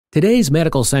Today's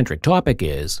medical-centric topic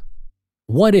is,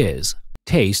 what is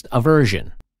taste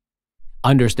aversion?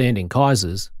 Understanding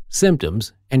causes,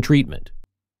 symptoms, and treatment.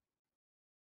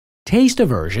 Taste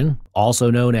aversion,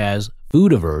 also known as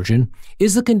food aversion,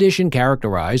 is the condition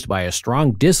characterized by a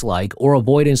strong dislike or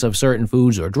avoidance of certain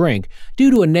foods or drink due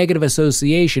to a negative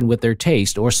association with their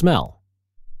taste or smell.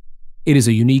 It is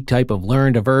a unique type of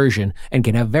learned aversion and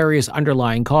can have various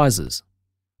underlying causes.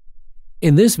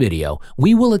 In this video,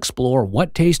 we will explore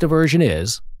what taste aversion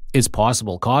is, its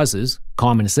possible causes,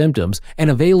 common symptoms, and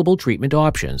available treatment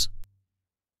options.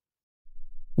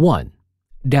 1.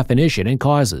 Definition and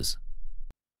causes.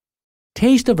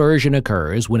 Taste aversion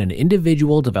occurs when an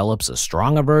individual develops a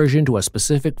strong aversion to a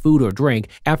specific food or drink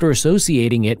after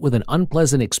associating it with an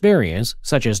unpleasant experience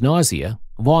such as nausea,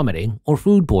 vomiting, or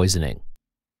food poisoning.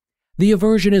 The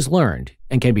aversion is learned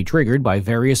and can be triggered by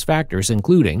various factors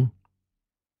including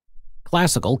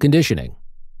classical conditioning.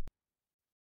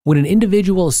 When an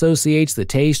individual associates the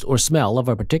taste or smell of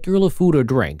a particular food or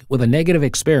drink with a negative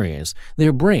experience,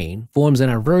 their brain forms an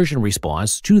aversion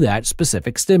response to that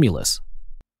specific stimulus.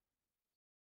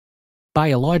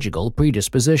 Biological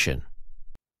predisposition.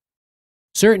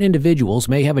 Certain individuals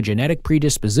may have a genetic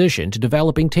predisposition to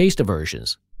developing taste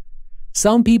aversions.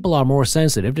 Some people are more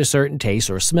sensitive to certain tastes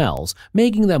or smells,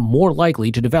 making them more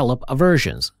likely to develop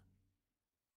aversions.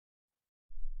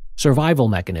 Survival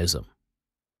mechanism.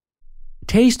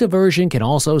 Taste aversion can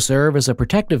also serve as a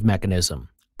protective mechanism,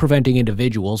 preventing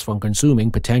individuals from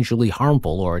consuming potentially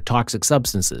harmful or toxic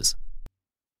substances.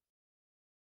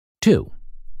 2.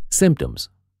 Symptoms.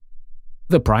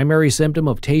 The primary symptom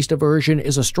of taste aversion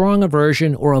is a strong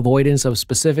aversion or avoidance of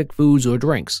specific foods or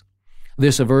drinks.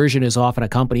 This aversion is often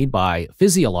accompanied by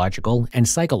physiological and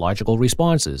psychological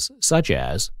responses, such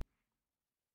as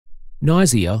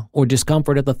nausea or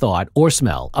discomfort at the thought or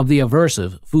smell of the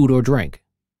aversive food or drink,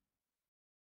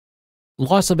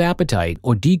 loss of appetite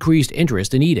or decreased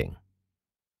interest in eating,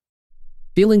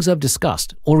 feelings of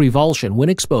disgust or revulsion when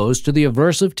exposed to the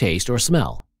aversive taste or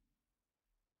smell,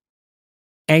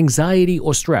 anxiety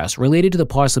or stress related to the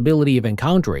possibility of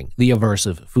encountering the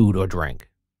aversive food or drink.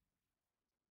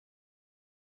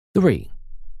 3.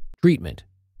 Treatment.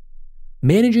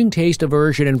 Managing taste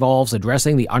aversion involves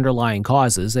addressing the underlying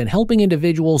causes and helping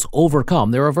individuals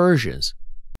overcome their aversions.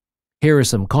 Here are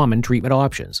some common treatment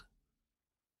options.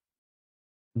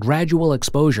 Gradual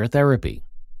exposure therapy.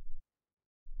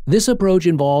 This approach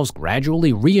involves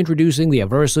gradually reintroducing the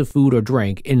aversive food or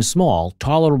drink in small,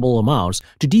 tolerable amounts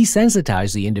to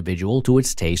desensitize the individual to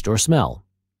its taste or smell.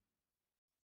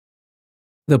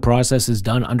 The process is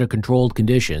done under controlled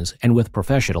conditions and with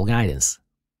professional guidance.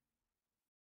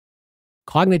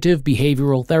 Cognitive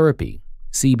behavioral therapy,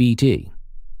 CBT.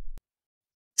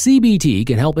 CBT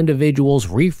can help individuals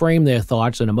reframe their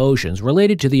thoughts and emotions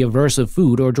related to the aversive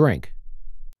food or drink.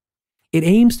 It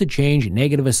aims to change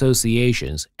negative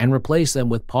associations and replace them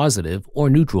with positive or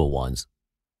neutral ones.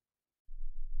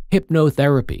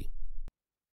 Hypnotherapy.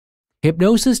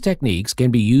 Hypnosis techniques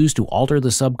can be used to alter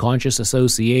the subconscious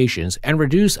associations and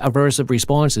reduce aversive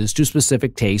responses to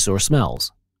specific tastes or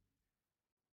smells.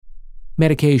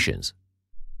 Medications.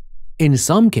 In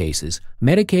some cases,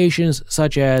 medications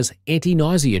such as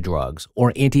anti-nausea drugs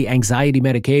or anti-anxiety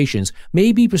medications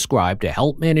may be prescribed to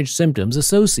help manage symptoms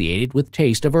associated with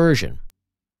taste aversion.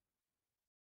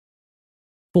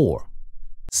 4.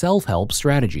 Self-help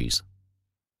strategies.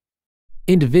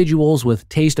 Individuals with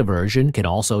taste aversion can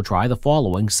also try the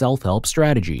following self-help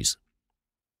strategies.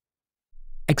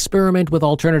 Experiment with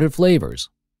alternative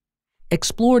flavors.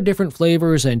 Explore different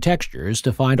flavors and textures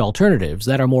to find alternatives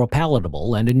that are more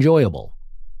palatable and enjoyable.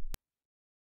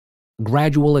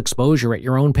 Gradual exposure at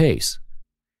your own pace.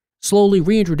 Slowly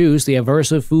reintroduce the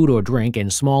aversive food or drink in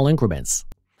small increments,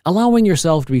 allowing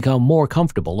yourself to become more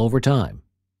comfortable over time.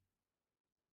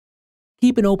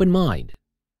 Keep an open mind.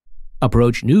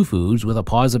 Approach new foods with a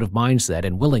positive mindset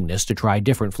and willingness to try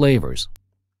different flavors.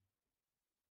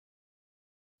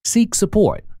 Seek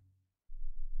support.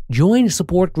 Join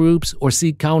support groups or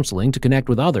seek counseling to connect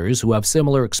with others who have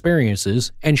similar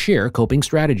experiences and share coping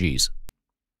strategies.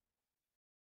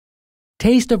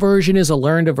 Taste aversion is a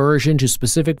learned aversion to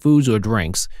specific foods or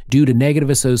drinks due to negative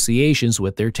associations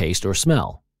with their taste or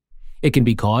smell. It can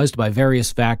be caused by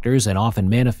various factors and often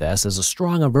manifests as a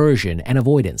strong aversion and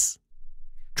avoidance.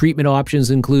 Treatment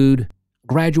options include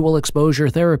gradual exposure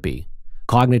therapy,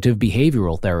 cognitive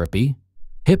behavioral therapy,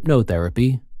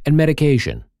 hypnotherapy, and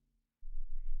medication.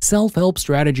 Self-help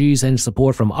strategies and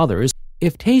support from others.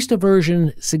 If taste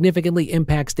aversion significantly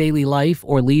impacts daily life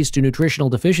or leads to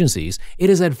nutritional deficiencies, it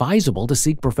is advisable to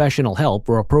seek professional help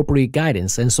for appropriate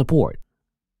guidance and support.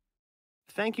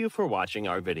 Thank you for watching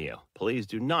our video. Please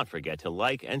do not forget to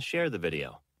like and share the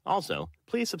video. Also,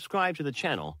 please subscribe to the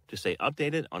channel to stay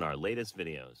updated on our latest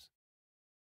videos.